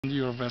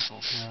your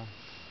vessels,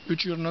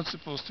 which you're not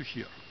supposed to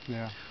hear.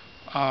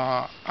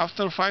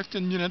 After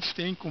 5-10 minutes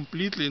staying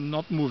completely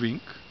not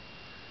moving,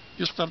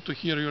 you start to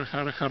hear your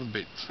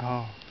heartbeat.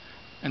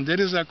 And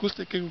there is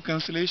acoustic echo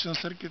cancellation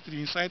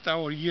circuitry inside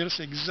our ears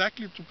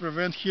exactly to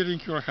prevent hearing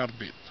your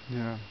heartbeat.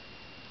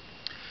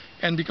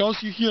 And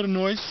because you hear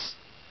noise,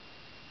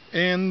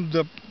 and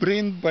the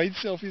brain by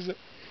itself is a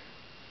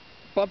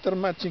pattern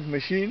matching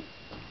machine,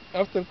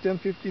 after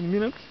 10-15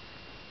 minutes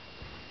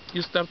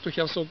you start to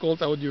have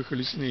so-called audio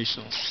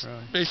hallucinations.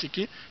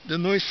 Basically, the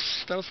noise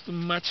starts to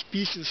match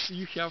pieces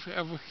you have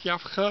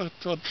heard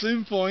at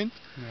some point.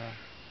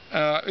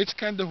 It's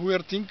kind of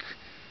weird thing.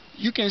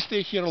 You can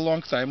stay here a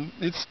long time.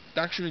 It's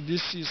actually,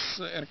 this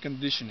is air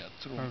conditioned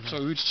room,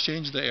 so we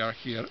change the air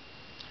here.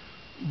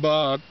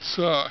 But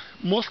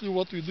mostly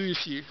what we do is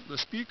see the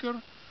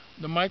speaker,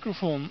 the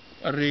microphone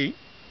array,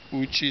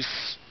 which is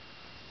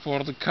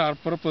for the car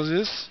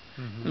purposes,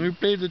 and we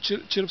play the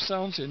chirp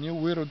sounds, and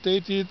we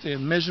rotate it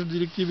and measure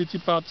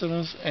directivity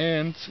patterns,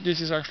 and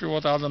this is actually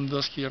what Adam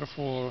does here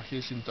for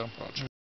his intern project.